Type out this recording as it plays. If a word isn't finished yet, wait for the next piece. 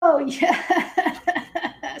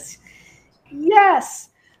Yes. Yes.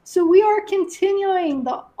 So we are continuing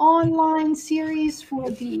the online series for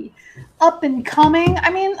the up and coming. I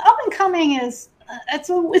mean, up and coming is it's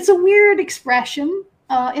a weird expression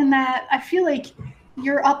in that I feel like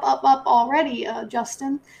you're up already,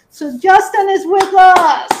 Justin. So Justin is with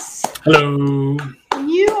us. Hello.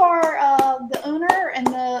 You are the owner and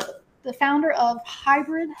the founder of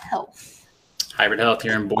Hybrid Health. Hybrid Health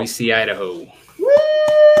here in Boise, Idaho. Woo!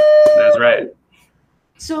 That's right.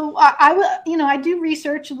 So I do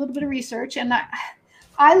research, a little bit of research, and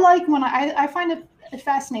I like when I find it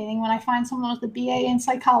fascinating when I find someone with a BA in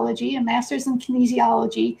psychology, a master's in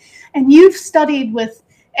kinesiology, and you've studied with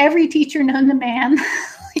every teacher known to man.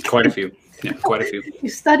 Quite a few. Yeah, quite a few. You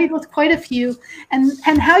studied with quite a few, and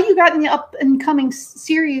how you got in the up and coming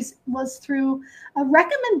series was through a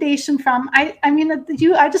recommendation from I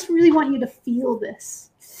just really want you to feel this.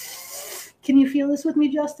 Can you feel this with me,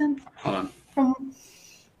 Justin? Hold on. From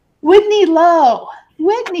Whitney Lowe.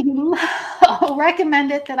 Whitney Lowe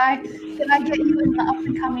recommended that I get you in the up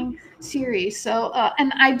and coming series. So,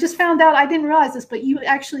 and I just found out, I didn't realize this, but you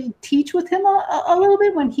actually teach with him a little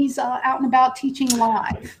bit when he's out and about teaching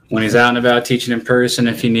live. When he's out and about teaching in person,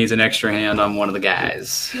 if he needs an extra hand, I'm one of the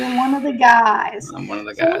guys. You're one of the guys. I'm one of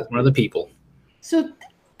the guys, one of the people. So,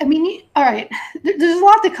 I mean, all right, there's a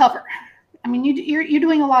lot to cover. I mean, you're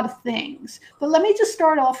doing a lot of things, but let me just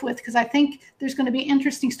start off with, because I think there's going to be an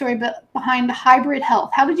interesting story behind Hybrid Health.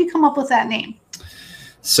 How did you come up with that name?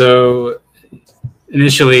 So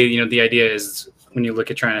initially, the idea is when you look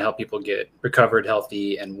at trying to help people get recovered,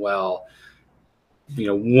 healthy, and well,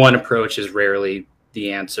 one approach is rarely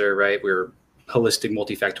the answer, right? We're holistic,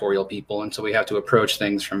 multifactorial people. And so we have to approach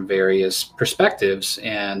things from various perspectives.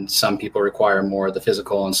 And some people require more of the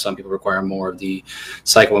physical, and some people require more of the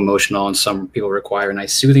psycho-emotional, and some people require a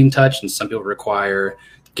nice soothing touch, and some people require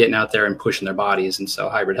getting out there and pushing their bodies. And so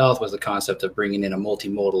Hybrid Health was the concept of bringing in a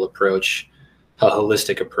multimodal approach, a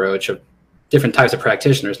holistic approach of different types of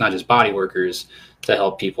practitioners, not just body workers, to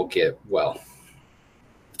help people get well.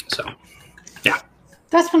 So, yeah.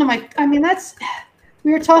 That's one of my,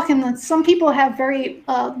 we were talking that some people have very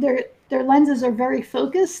their lenses are very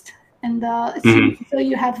focused, and so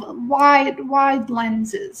you have wide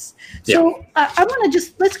lenses. So I want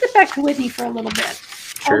to let's get back to Whitney for a little bit.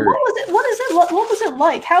 Sure. What was it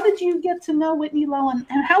like? How did you get to know Whitney Lowe, and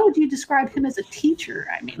how would you describe him as a teacher?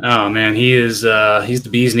 Oh man, he is he's the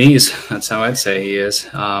bee's knees. That's how I'd say he is.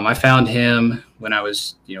 I found him when I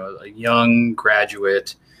was a young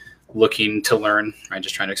graduate, looking to learn, right?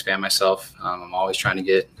 Just trying to expand myself. I'm always trying to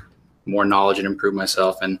get more knowledge and improve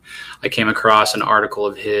myself. And I came across an article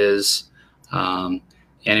of his, and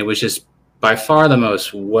it was just by far the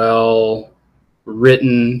most well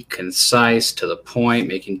written, concise, to the point,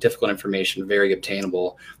 making difficult information very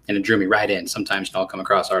obtainable. And it drew me right in. Sometimes I'll come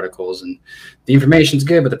across articles and the information's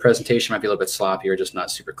good, but the presentation might be a little bit sloppy or just not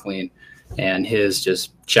super clean. And his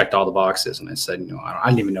just checked all the boxes. And I said, I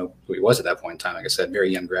didn't even know who he was at that point in time. Like I said, very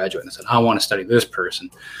young graduate. And I said, I want to study this person.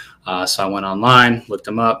 So I went online, looked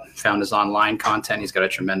him up, found his online content. He's got a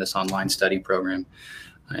tremendous online study program.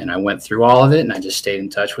 And I went through all of it, and I just stayed in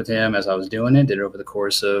touch with him as I was doing it. Did it over the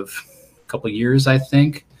course of a couple of years, I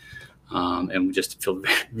think. And we just feel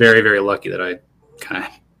very, very lucky that I kind of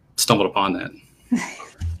stumbled upon that.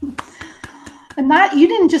 And you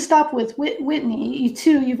didn't just stop with Whitney.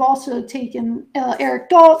 You've also taken Eric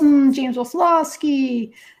Dalton, James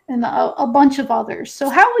Waslowski, and a bunch of others. So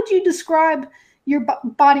how would you describe your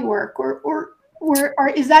body work, or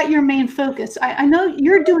is that your main focus? I know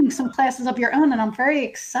you're doing some classes of your own, and I'm very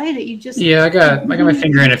excited. I got my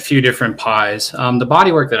finger in a few different pies. The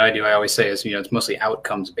body work that I do, I always say is, it's mostly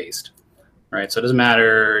outcomes based, right? So it doesn't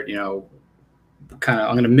matter,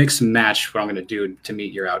 I'm going to mix and match what I'm going to do to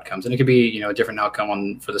meet your outcomes. And it could be, a different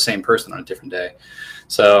outcome for the same person on a different day.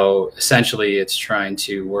 So essentially it's trying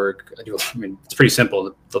to work. It's pretty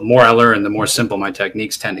simple. The more I learn, the more simple my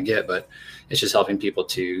techniques tend to get, but it's just helping people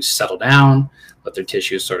to settle down, let their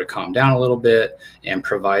tissues sort of calm down a little bit, and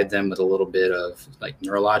provide them with a little bit of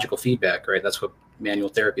neurological feedback, right? That's what manual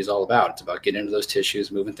therapy is all about. It's about getting into those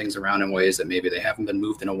tissues, moving things around in ways that maybe they haven't been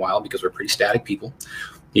moved in a while, because we're pretty static people.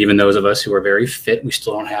 Even those of us who are very fit, we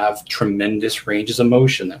still don't have tremendous ranges of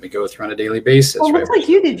motion that we go through on a daily basis. Well, looks like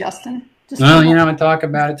you do, Justin. I talk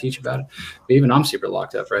about it, teach about it. But even I'm super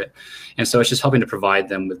locked up, right? And so it's just helping to provide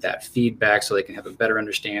them with that feedback so they can have a better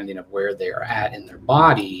understanding of where they are at in their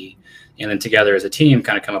body. And then together as a team,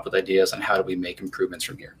 kind of come up with ideas on how do we make improvements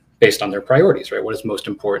from here based on their priorities, right? What is most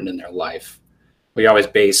important in their life? We always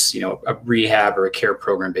base, a rehab or a care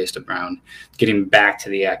program based around getting back to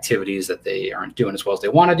the activities that they aren't doing as well as they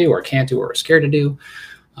want to do or can't do or are scared to do.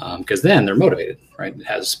 because then they're motivated, right? It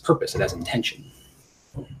has purpose, it has intention.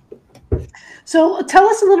 So tell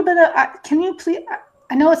us a little bit can you please,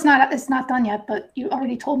 I know it's not done yet, but you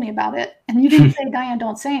already told me about it, and you didn't say, Diane,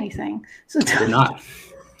 don't say anything. So They're not.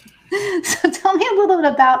 So tell me a little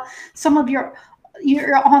bit about some of your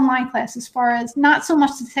online class, as far as not so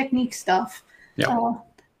much the technique stuff. Yeah.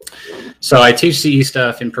 So I teach CE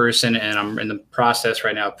stuff in person, and I'm in the process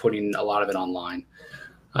right now of putting a lot of it online.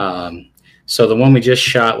 So the one we just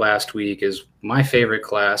shot last week is my favorite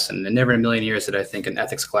class, and never in a million years did I think an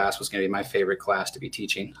ethics class was going to be my favorite class to be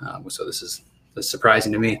teaching. So this is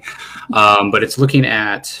surprising to me, but it's looking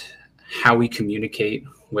at how we communicate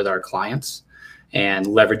with our clients and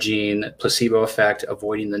leveraging placebo effect,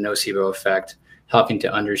 avoiding the nocebo effect, helping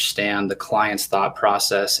to understand the client's thought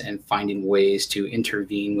process and finding ways to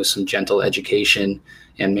intervene with some gentle education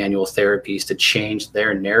and manual therapies to change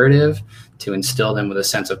their narrative, to instill them with a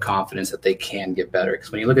sense of confidence that they can get better.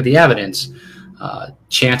 Because when you look at the evidence,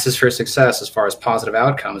 chances for success as far as positive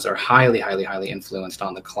outcomes are highly, highly, highly influenced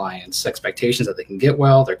on the client's expectations that they can get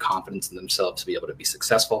well, their confidence in themselves to be able to be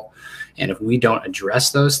successful. And if we don't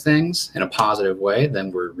address those things in a positive way,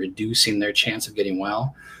 then we're reducing their chance of getting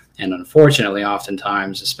well. And unfortunately,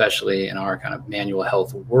 oftentimes, especially in our kind of manual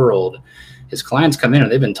health world, is clients come in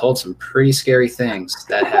and they've been told some pretty scary things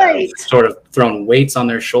that have sort of thrown weights on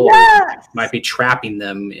their shoulders, might be trapping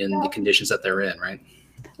them in the conditions that they're in, right?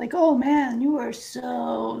 Like, oh man, you are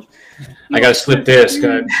so. I got to slip disc.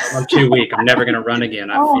 I'm too weak. I'm never going to run again.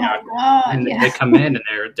 And they come in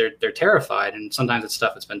and they're terrified. And sometimes it's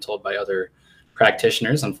stuff that's been told by other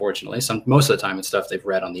practitioners. Unfortunately, most of the time it's stuff they've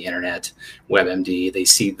read on the internet, WebMD. They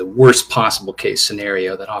see the worst possible case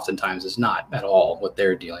scenario that oftentimes is not at all what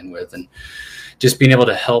they're dealing with, and just being able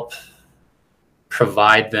to help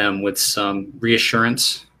provide them with some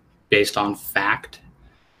reassurance based on fact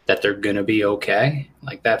that they're going to be okay.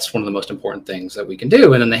 Like, that's one of the most important things that we can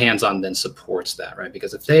do. And then the hands-on then supports that, right?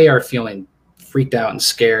 Because if they are feeling freaked out and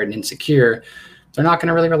scared and insecure, they're not going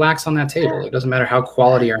to really relax on that table. It doesn't matter how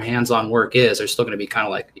quality our hands-on work is. They're still going to be kind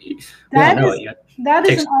of like, that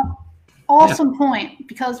is an awesome point,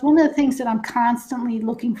 because one of the things that I'm constantly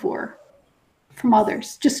looking for from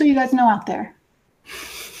others, just so you guys know out there,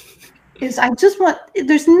 is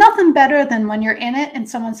there's nothing better than when you're in it and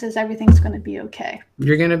someone says everything's going to be okay.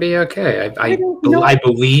 You're going to be okay. I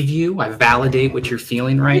believe you. I validate what you're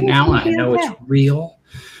feeling right now. And I know it's real.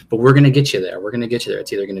 But we're going to get you there. We're going to get you there.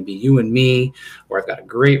 It's either going to be you and me, or I've got a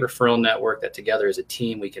great referral network that together as a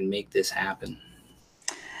team, we can make this happen.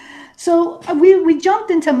 So we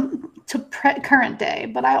jumped into current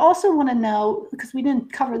day, but I also want to know, because we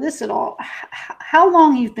didn't cover this at all, how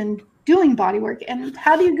long you've been doing body work, and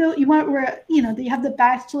how do you go? You have the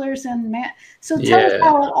bachelor's and so tell us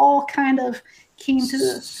how it all kind of came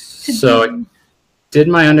to did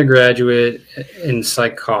my undergraduate in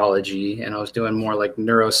psychology, and I was doing more like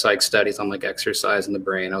neuropsych studies on like exercise in the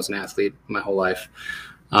brain. I was an athlete my whole life.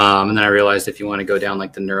 And then I realized if you want to go down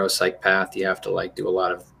like the neuropsych path, you have to like do a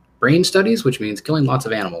lot of brain studies, which means killing lots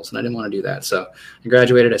of animals. And I didn't want to do that. So I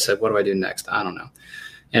graduated. I said, what do I do next? I don't know.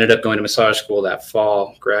 Ended up going to massage school that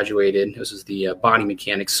fall, graduated. This was the body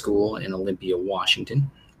mechanics school in Olympia, Washington.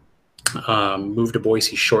 Moved to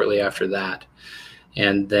Boise shortly after that.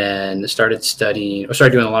 And then started doing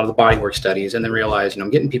a lot of the bodywork studies, and then realized, I'm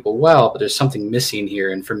getting people well, but there's something missing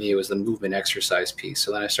here. And for me, it was the movement exercise piece.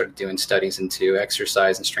 So then I started doing studies into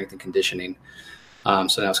exercise and strength and conditioning.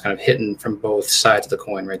 So now it's kind of hitting from both sides of the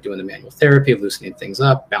coin, right? Doing the manual therapy, loosening things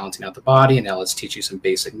up, balancing out the body. And now let's teach you some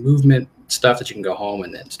basic movement stuff that you can go home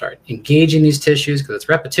and then start engaging these tissues, because it's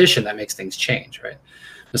repetition that makes things change, right?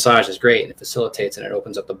 Massage is great, and it facilitates and it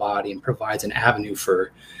opens up the body and provides an avenue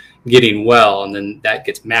for getting well, and then that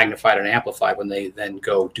gets magnified and amplified when they then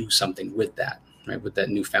go do something with that, right, with that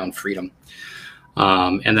newfound freedom.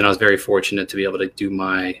 And then I was very fortunate to be able to do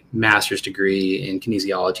my master's degree in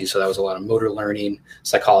kinesiology. So that was a lot of motor learning,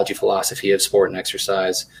 psychology, philosophy of sport and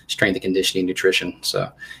exercise, strength and conditioning, nutrition.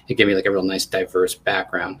 So it gave me like a real nice diverse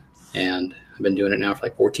background, and I've been doing it now for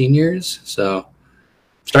like 14 years. So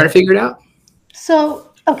starting to figure it out. So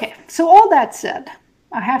all that said,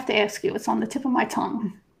 I have to ask you, it's on the tip of my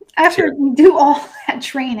tongue. After you do all that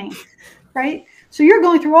training, right? So you're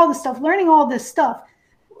going through all this stuff, learning all this stuff.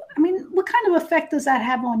 I mean, what kind of effect does that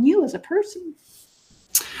have on you as a person?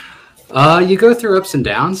 You go through ups and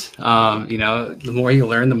downs. The more you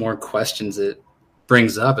learn, the more questions it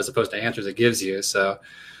brings up as opposed to answers it gives you. So,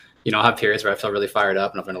 I'll have periods where I feel really fired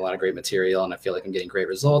up and I've learned a lot of great material and I feel like I'm getting great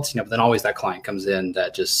results, but then always that client comes in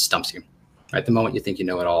that just stumps you. right? The moment you think you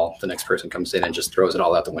know it all, the next person comes in and just throws it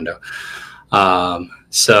all out the window.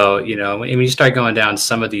 So, you know, when you start going down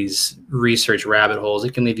some of these research rabbit holes,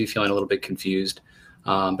 it can leave you feeling a little bit confused.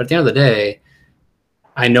 But at the end of the day,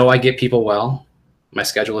 I know I get people well. My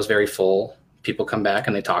schedule is very full. People come back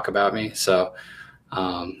and they talk about me. So,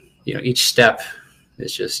 you know, each step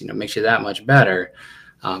is just, you know, makes you that much better.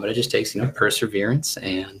 But it just takes, you know, perseverance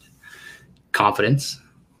and confidence.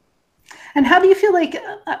 And how do you feel like,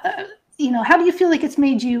 you know, how do you feel like it's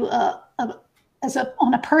made you on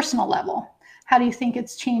a personal level? How do you think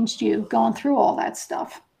it's changed you going through all that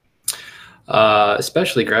stuff?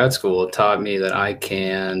 Especially grad school, it taught me that I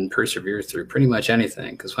can persevere through pretty much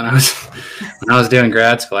anything. Because when I was doing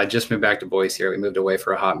grad school, I just moved back to Boise. We moved away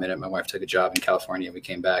for a hot minute. My wife took a job in California. We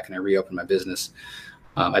came back and I reopened my business.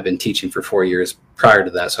 I've been teaching for 4 years prior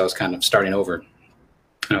to that, so I was kind of starting over.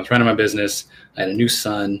 And I was running my business. I had a new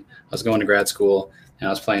son. I was going to grad school, and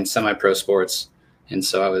I was playing semi-pro sports. And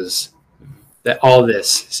so I was all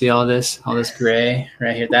this gray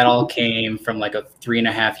right here, that all came from like a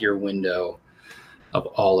 3.5-year window of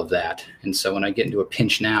all of that. And so when I get into a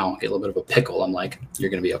pinch now, get a little bit of a pickle, I'm like, you're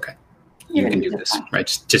going to be okay. You can do this,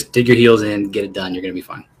 right? Just dig your heels in, get it done. You're going to be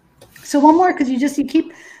fine. So one more, because you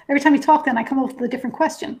keep, every time you talk, then I come up with a different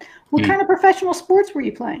question. What kind of professional sports were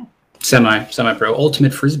you playing? Semi-pro,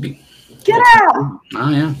 ultimate frisbee. Get out! Oh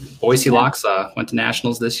yeah, Boise Locks went to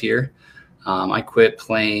nationals this year. I quit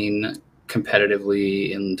playing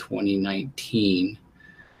competitively in 2019,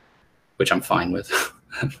 which I'm fine with.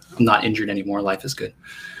 I'm not injured anymore. Life is good.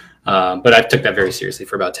 But I took that very seriously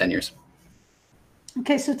for about 10 years.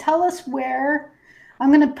 Okay, so tell us where.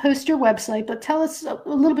 I'm going to post your website, but tell us a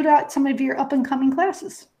little bit about some of your up-and-coming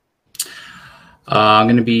classes. I'm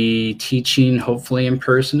going to be teaching hopefully in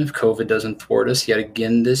person if COVID doesn't thwart us yet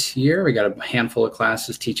again this year. We got a handful of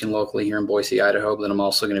classes teaching locally here in Boise, Idaho, but then I'm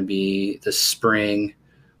also going to be this spring.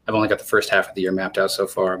 I've only got the first half of the year mapped out so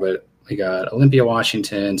far, but we got Olympia,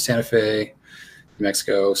 Washington, Santa Fe, New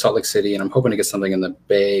Mexico, Salt Lake City, and I'm hoping to get something in the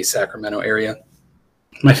Bay, Sacramento area.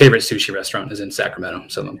 My favorite sushi restaurant is in Sacramento,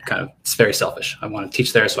 so it's very selfish. I want to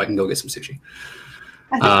teach there so I can go get some sushi.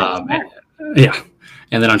 Yeah.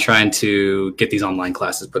 And then I'm trying to get these online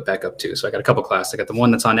classes put back up too. So I got a couple classes. I got the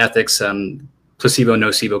one that's on ethics, placebo,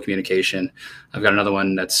 nocebo communication. I've got another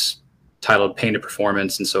one that's titled Pain to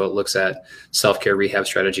Performance. And so it looks at self-care rehab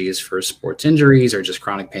strategies for sports injuries or just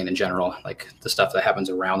chronic pain in general, like the stuff that happens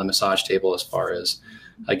around the massage table as far as,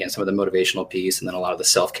 again, some of the motivational piece and then a lot of the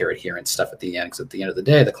self-care adherence stuff at the end. Because at the end of the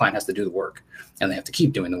day, the client has to do the work and they have to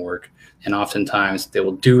keep doing the work. And oftentimes they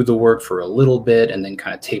will do the work for a little bit and then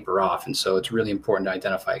kind of taper off. And so it's really important to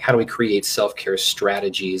identify how do we create self-care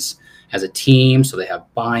strategies as a team so they have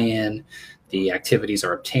buy-in, the activities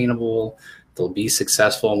are obtainable, they'll be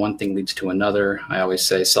successful. One thing leads to another. I always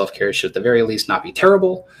say self-care should at the very least not be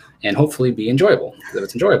terrible and hopefully be enjoyable. Because if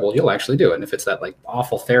it's enjoyable, you'll actually do it. And if it's that like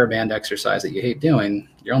awful TheraBand exercise that you hate doing,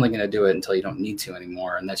 you're only going to do it until you don't need to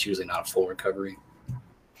anymore. And that's usually not a full recovery.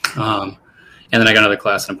 And then I got another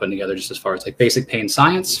class that I'm putting together just as far as like basic pain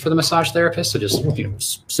science for the massage therapist. So just, you know,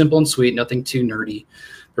 simple and sweet, nothing too nerdy,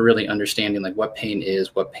 but really understanding like what pain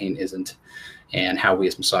is, what pain isn't, and how we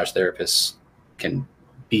as massage therapists can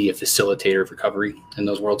be a facilitator of recovery in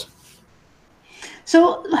those worlds.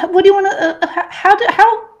 So what do you want to,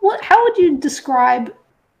 how would you describe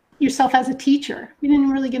yourself as a teacher? We didn't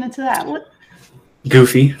really get into that. What?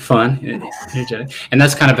 Goofy, fun, energetic. And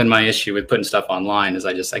that's kind of been my issue with putting stuff online is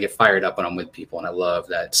I get fired up when I'm with people and I love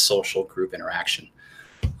that social group interaction.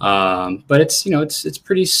 But it's, you know, it's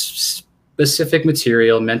pretty specific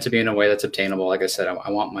material meant to be in a way that's obtainable. Like I said,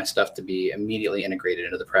 I want my stuff to be immediately integrated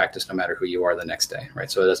into the practice no matter who you are the next day,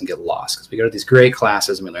 right? So it doesn't get lost because we go to these great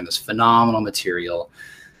classes and we learn this phenomenal material,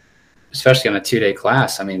 especially on a 2-day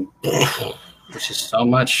class. I mean, there's just so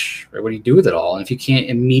much, right? What do you do with it all? And if you can't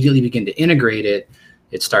immediately begin to integrate it,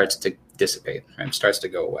 it starts to dissipate, right? It starts to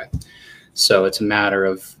go away. So it's a matter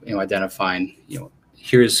of, you know, identifying, you know,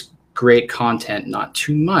 here's great content, not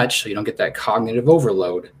too much, so you don't get that cognitive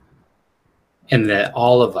overload. And that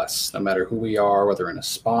all of us, no matter who we are, whether in a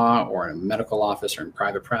spa or in a medical office or in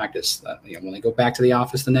private practice, that, you know, when they go back to the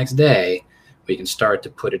office the next day, we can start to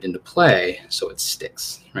put it into play so it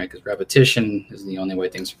sticks, right? Because repetition is the only way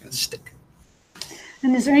things are going to stick.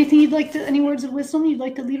 And is there anything any words of wisdom you'd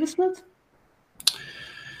like to leave us with?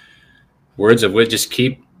 Words of wisdom, just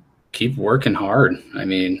keep working hard. I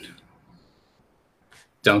mean,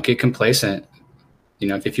 don't get complacent. You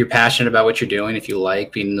know, if you're passionate about what you're doing, if you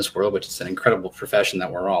like being in this world, which is an incredible profession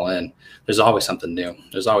that we're all in, there's always something new.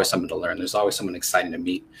 There's always something to learn. There's always someone exciting to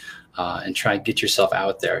meet, and try and get yourself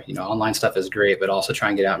out there. You know, online stuff is great, but also try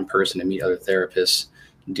and get out in person and meet other therapists,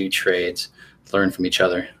 do trades, learn from each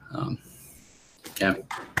other. Yeah.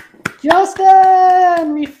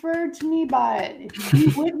 Justin, referred to me by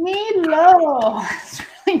Whitney Lowe. It's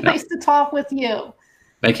really nice to talk with you.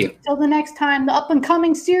 Thank you. Till the next time, the up and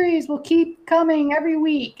coming series will keep coming every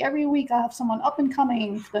week. Every week I'll have someone up and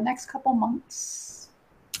coming for the next couple months.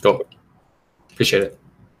 Cool. Appreciate it.